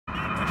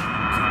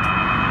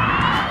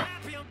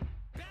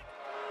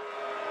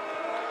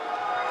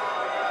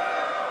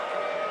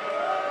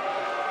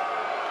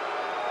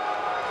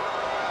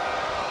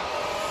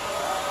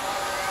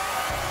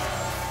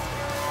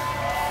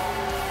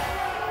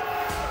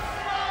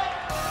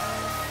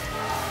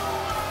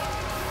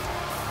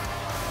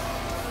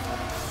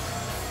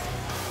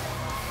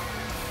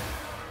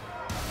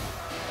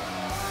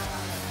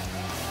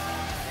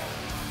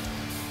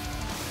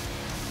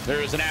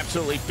There is an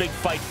absolutely big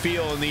fight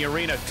feel in the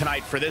arena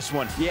tonight for this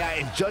one. Yeah,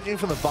 and judging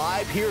from the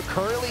vibe here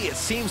currently, it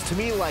seems to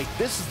me like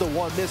this is the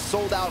one this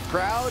sold-out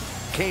crowd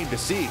came to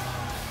see.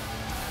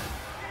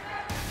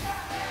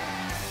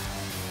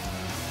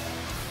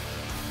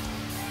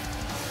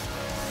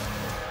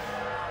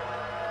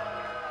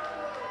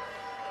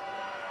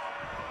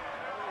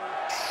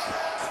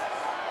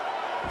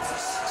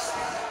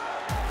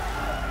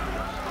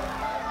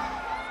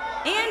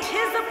 And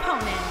his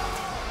opponent,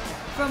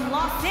 from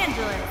Los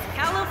Angeles,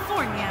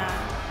 California,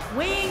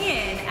 weighing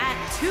in at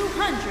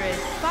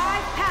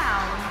 205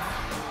 pounds,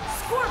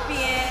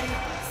 Scorpion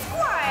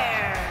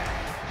Squire.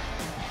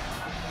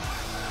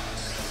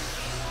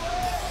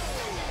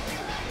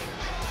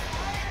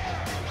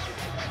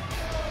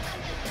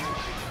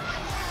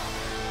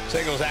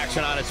 Singles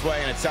action on its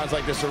way, and it sounds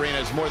like this arena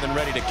is more than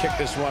ready to kick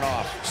this one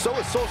off. So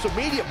is social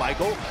media,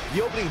 Michael.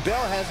 The opening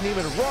bell hasn't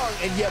even rung,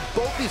 and yet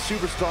both these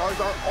superstars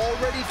are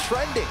already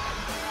trending.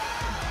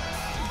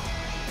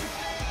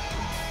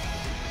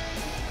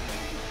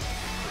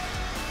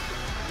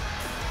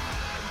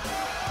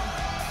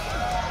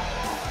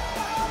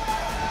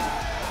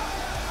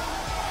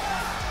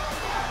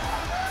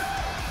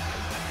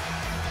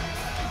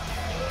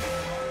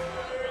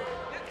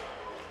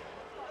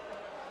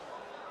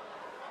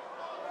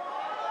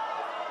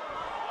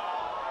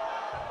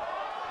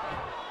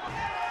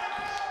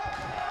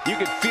 You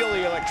can feel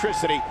the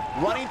electricity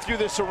running through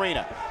this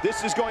arena.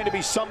 This is going to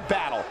be some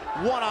battle.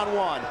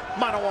 One-on-one,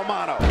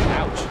 mano-a-mano.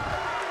 Ouch.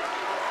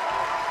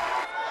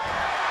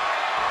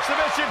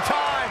 Submission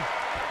time.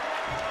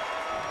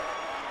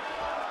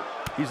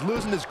 He's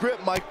losing his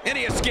grip, Mike. And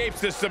he escapes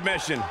the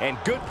submission. And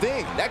good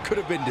thing, that could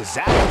have been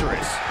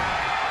disastrous.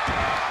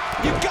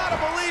 You gotta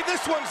believe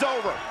this one's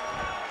over.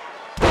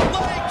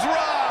 Leg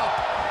drop.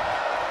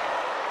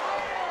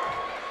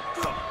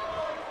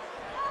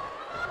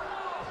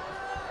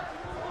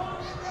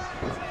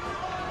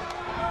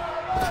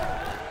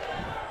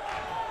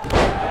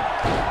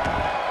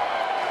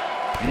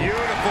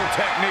 Beautiful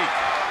technique.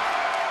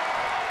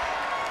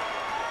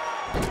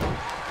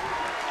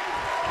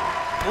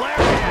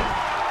 Lariat.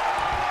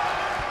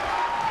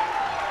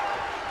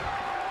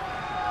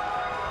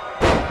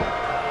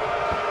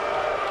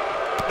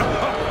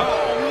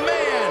 Oh,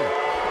 man.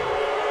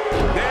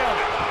 Nailed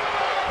it.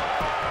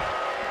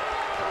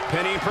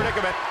 Penny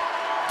predicament.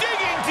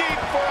 Digging deep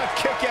for a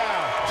kick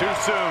out. Too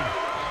soon.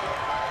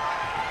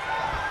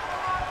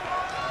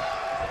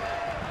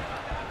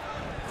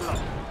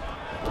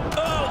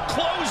 Oh,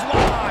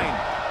 clothesline.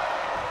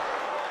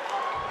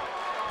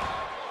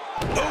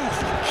 Oof,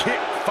 kick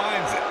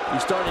finds it.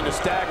 He's starting to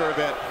stagger a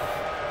bit.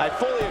 I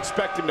fully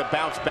expect him to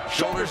bounce back.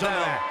 Shoulders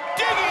down.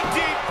 Digging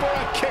deep for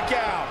a kick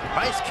out.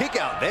 Nice kick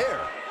out there.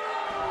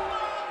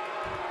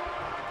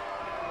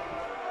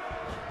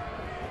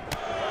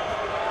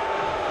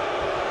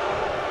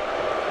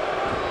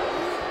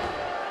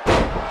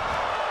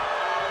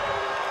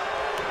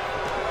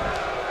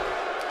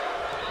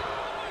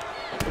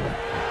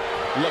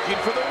 Looking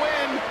for the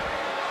win.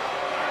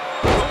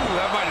 Oh,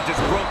 that might have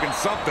just broken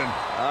something.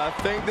 I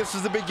think this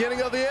is the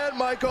beginning of the end,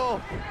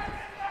 Michael.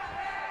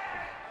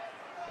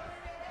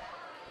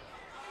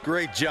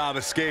 Great job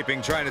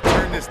escaping, trying to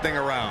turn this thing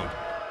around.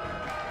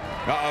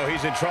 Uh-oh,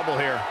 he's in trouble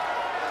here.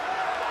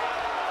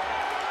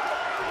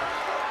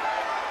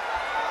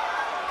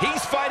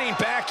 He's fighting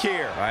back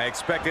here. I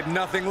expected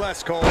nothing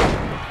less, Cole.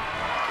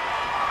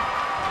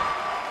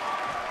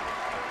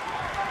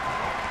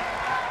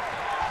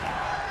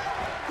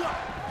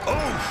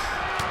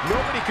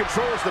 Nobody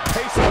controls the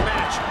pace of the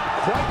match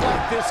quite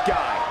like this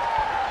guy.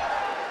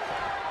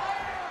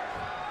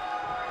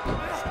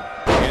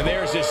 And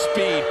there's his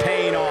speed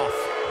paying off.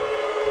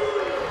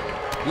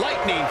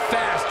 Lightning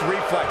fast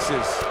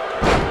reflexes.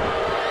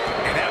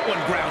 And that one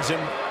grounds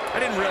him. I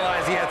didn't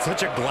realize he had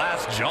such a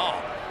glass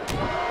jaw.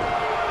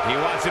 He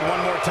wants it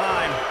one more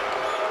time.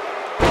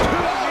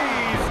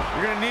 Jeez,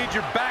 you're gonna need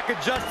your back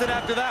adjusted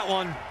after that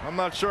one. I'm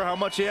not sure how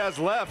much he has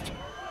left.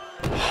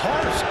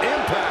 Harsh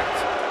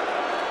impact.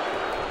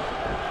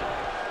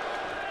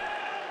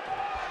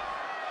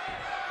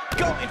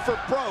 Going for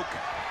broke.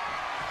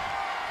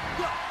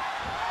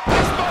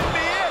 This might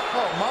be it.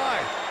 Oh, my.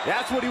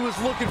 That's what he was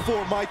looking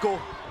for, Michael.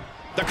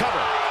 The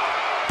cover.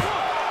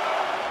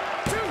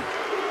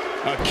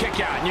 A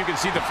kick out, and you can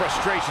see the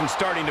frustration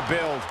starting to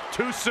build.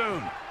 Too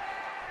soon.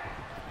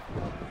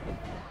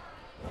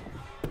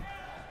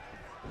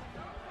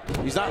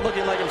 He's not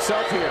looking like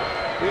himself here.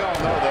 We all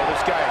know, though,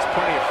 this guy has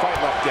plenty of fight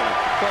left in him.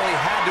 Well, he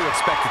had to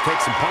expect to take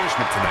some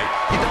punishment tonight.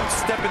 You don't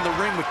step in the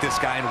ring with this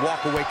guy and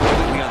walk away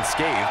completely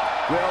unscathed.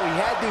 Well, he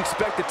had to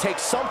expect to take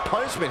some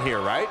punishment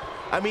here, right?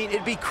 I mean,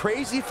 it'd be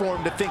crazy for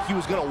him to think he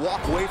was going to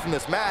walk away from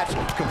this match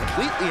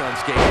completely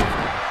unscathed.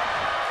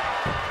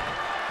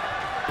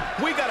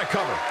 We got a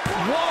cover.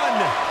 One.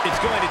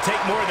 It's going to take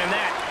more than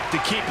that to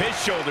keep his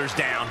shoulders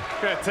down.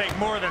 Gonna take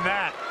more than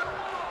that.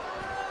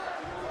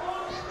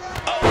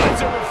 Oh,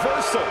 it's a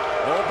reversal.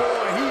 Oh,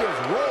 boy, he is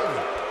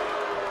rolling.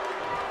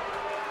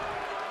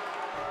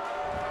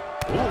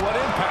 Ooh, what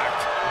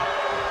impact.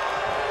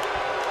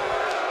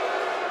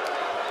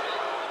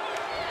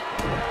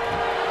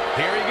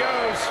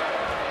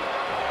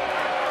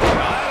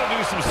 Now that'll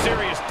do some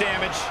serious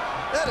damage.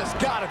 That has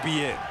got to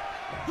be it.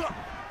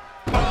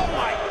 Oh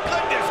my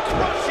goodness,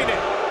 crushing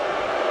it.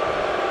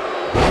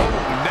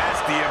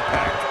 Nasty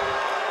impact.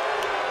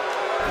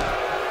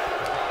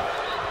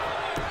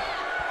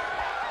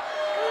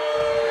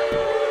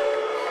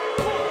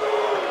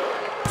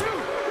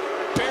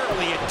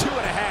 Barely at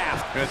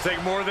 2.5. Gonna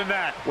take more than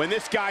that. When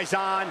this guy's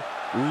on,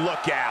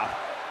 look out.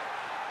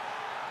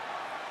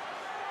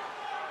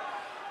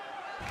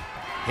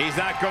 He's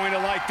not going to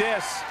like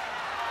this.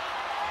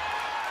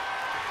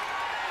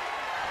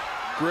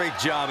 Great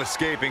job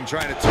escaping,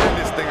 trying to turn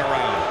this thing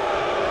around.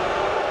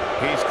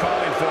 He's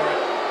calling for it.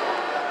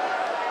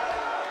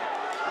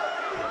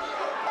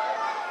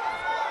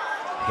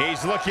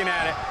 He's looking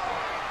at it.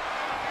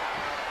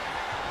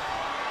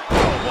 Oh,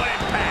 what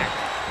impact.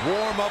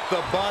 Warm up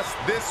the bus.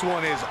 This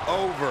one is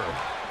over.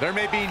 There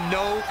may be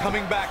no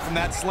coming back from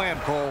that slam,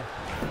 Cole.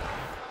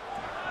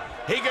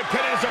 He could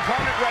pin his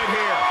opponent right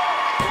here.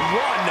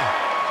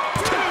 1,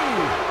 2.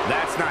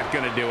 That's not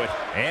going to do it.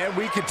 And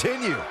we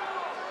continue.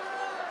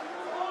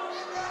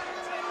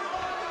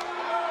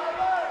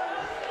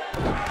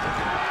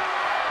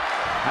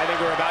 I think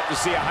we're about to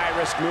see a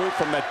high-risk move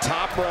from the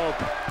top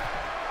rope.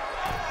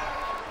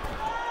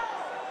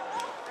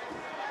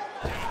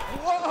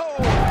 Whoa!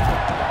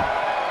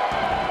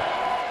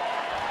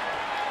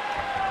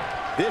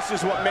 This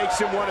is what makes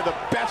him one of the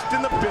best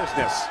in the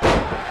business.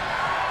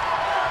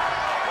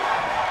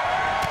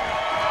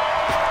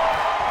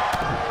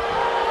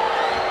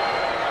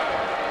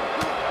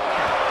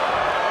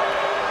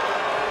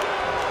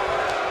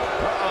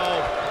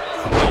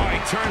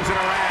 Turns it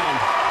around.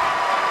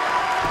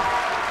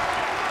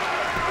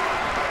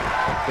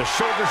 The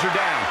shoulders are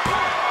down.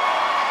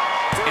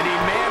 And he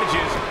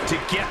manages to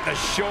get the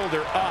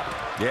shoulder up.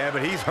 Yeah,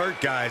 but he's hurt,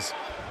 guys.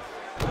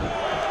 Up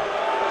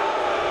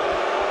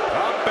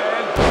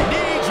and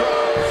knee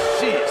drop.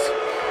 Jeez.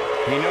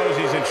 He knows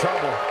he's in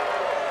trouble.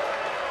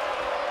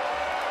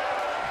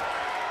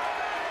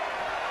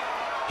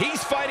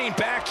 He's fighting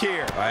back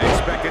here. I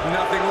expected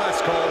nothing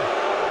less, Cole.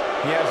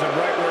 He has him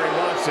right where he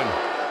wants him.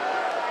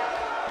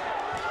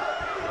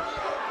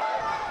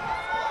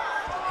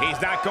 He's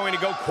not going to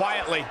go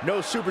quietly. No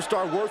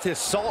superstar worth his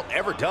salt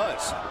ever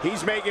does.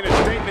 He's making a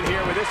statement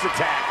here with this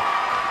attack.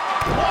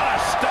 What a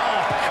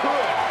stomp.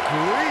 Good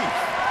grief.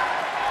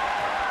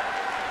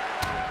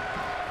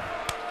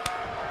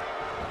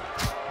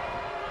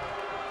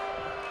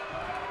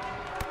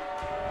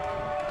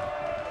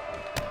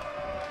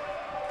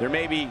 There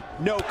may be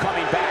no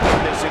coming back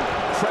from this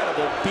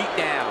incredible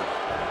beatdown.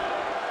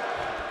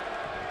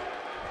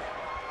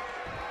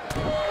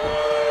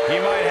 He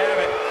might have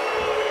it.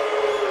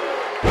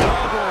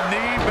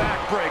 Knee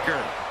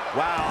backbreaker.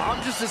 Wow,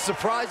 I'm just as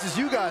surprised as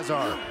you guys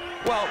are.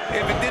 Well,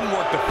 if it didn't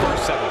work the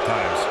first several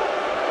times.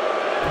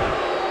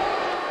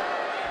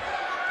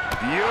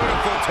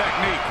 Beautiful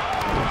technique.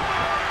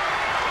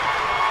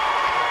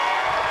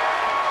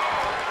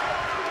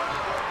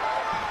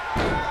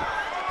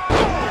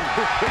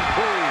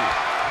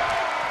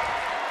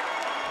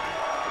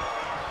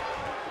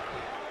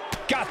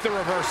 Got the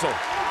reversal.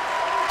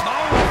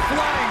 Oh,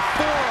 flying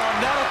forearm.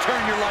 That'll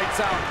turn your lights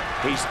out.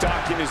 He's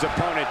stalking his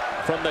opponent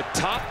from the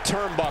top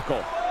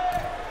turnbuckle.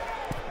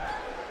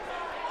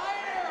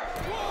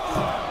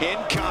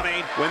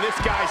 Incoming. When this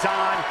guy's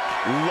on,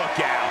 look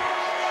out.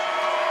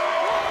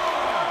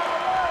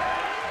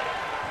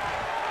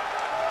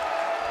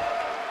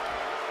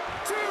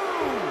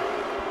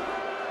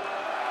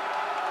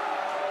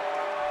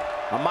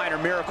 A minor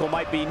miracle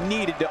might be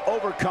needed to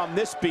overcome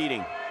this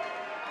beating.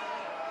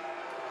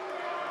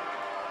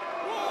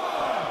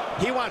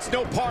 He wants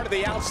no part of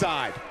the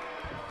outside.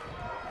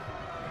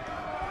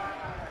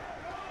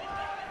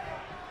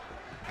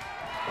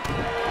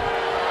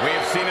 We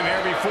have seen him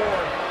here before.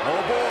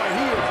 Oh boy,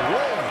 he is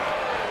rolling.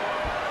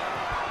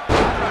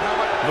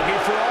 Looking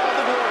for all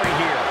the glory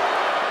here.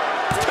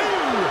 2!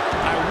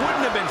 I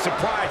wouldn't have been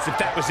surprised if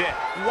that was it.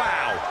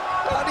 Wow.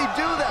 How'd he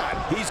do that?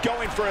 He's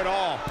going for it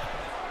all.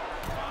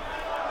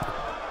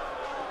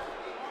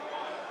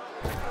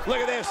 Look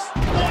at this.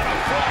 What a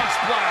frog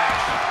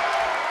splash.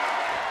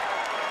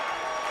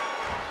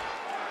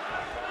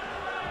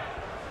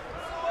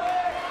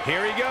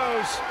 Here he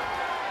goes.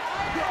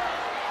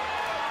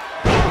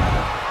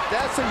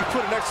 That's how you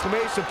put an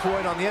exclamation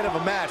point on the end of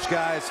a match,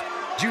 guys.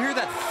 Did you hear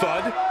that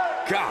thud?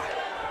 God.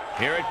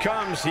 Here it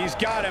comes. He's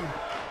got him.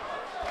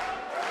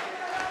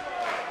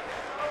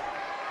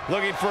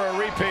 Looking for a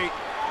repeat.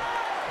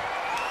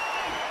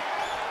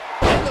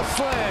 And the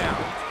slam.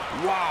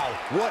 Wow,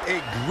 what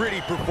a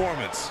gritty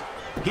performance.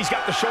 He's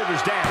got the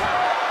shoulders down.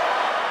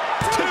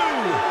 2!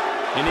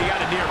 And he got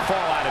a near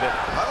fall out of it.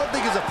 I don't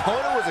think his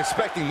opponent was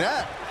expecting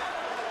that.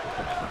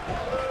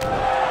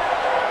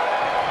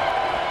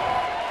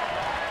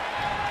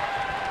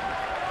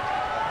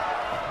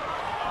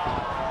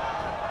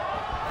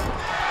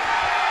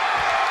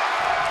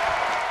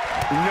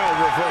 No,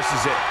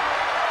 reverses it.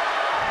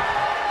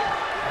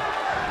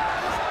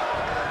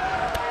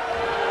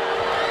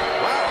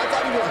 Wow, I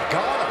thought he was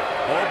gone.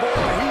 Oh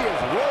boy, he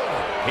is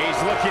rolling. He's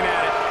He's looking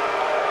at it.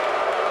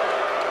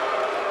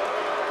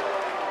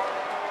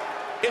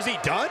 Is he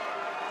done?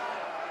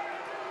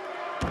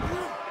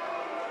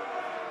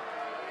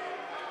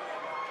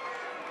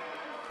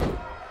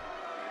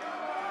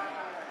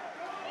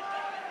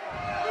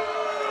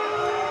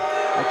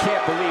 I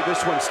can't believe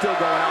this one's still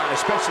going on,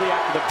 especially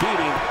after the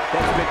beating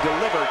that's been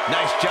delivered.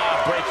 Nice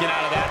job breaking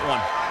out of that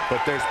one.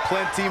 But there's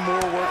plenty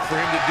more work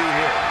for him to do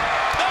here.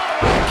 Oh,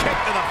 what a kick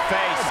to the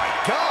face. Oh, my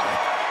God.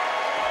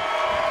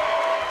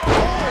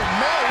 Oh,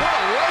 man, what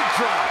a leg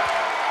drop.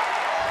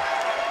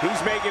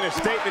 He's making a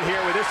statement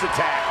here with this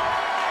attack.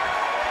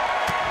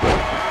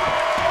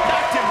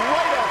 Knocked him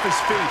right off his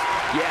feet.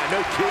 Yeah,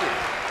 no kidding.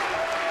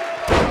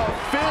 The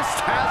fist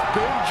has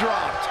been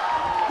dropped.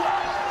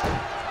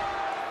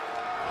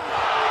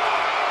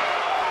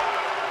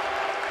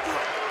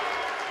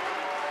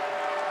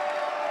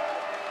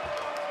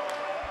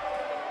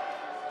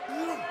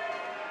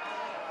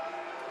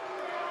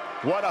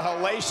 What a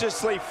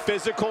hellaciously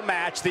physical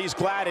match these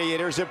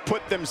gladiators have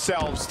put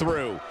themselves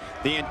through.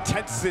 The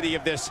intensity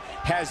of this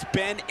has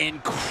been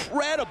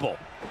incredible.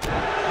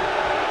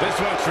 This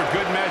one's for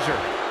good measure.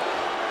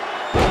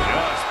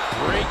 Just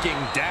breaking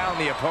down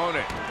the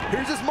opponent.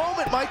 Here's his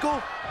moment,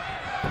 Michael.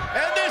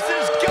 And this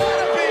is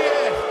gonna be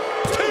it.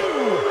 2.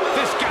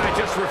 This guy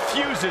just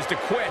refuses to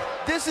quit.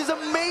 This is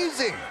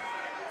amazing.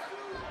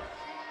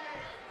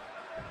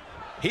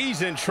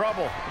 He's in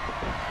trouble.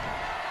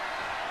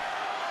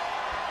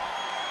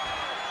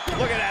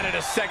 Looking at it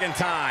a second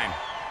time.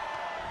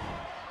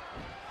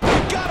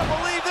 Gotta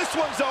believe this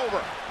one's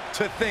over.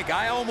 To think,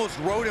 I almost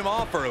wrote him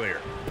off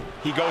earlier.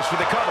 He goes for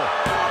the cover.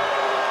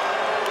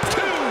 2,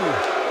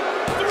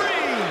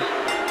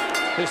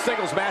 3. This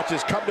singles match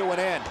has come to an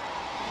end.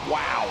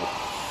 Wow.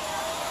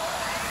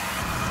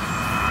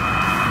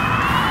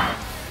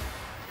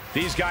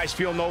 These guys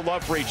feel no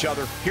love for each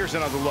other. Here's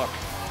another look.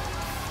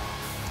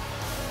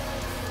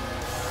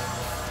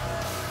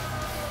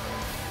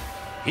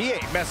 He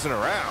ain't messing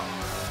around.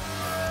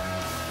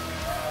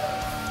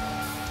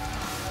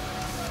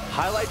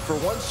 Highlight for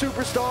one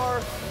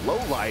superstar, low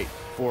light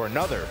for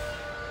another.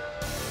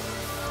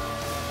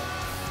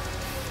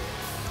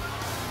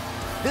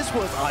 This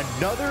was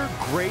another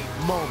great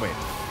moment.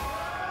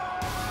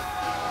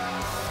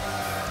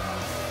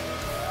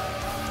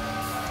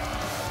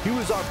 He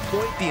was on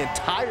point the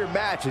entire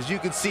match, as you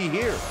can see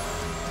here.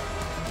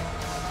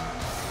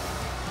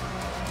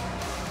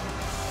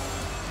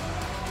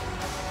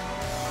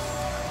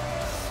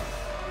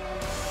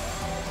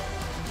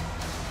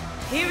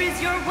 Here is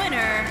your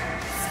winner,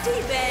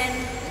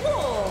 Stephen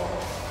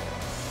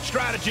Wolf.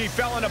 Strategy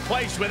fell into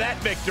place with that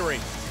victory.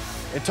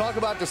 And talk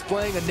about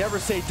displaying a never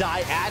say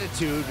die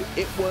attitude.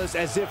 It was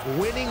as if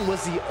winning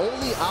was the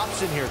only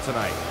option here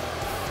tonight.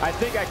 I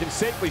think I can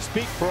safely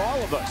speak for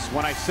all of us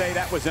when I say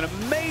that was an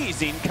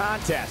amazing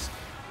contest.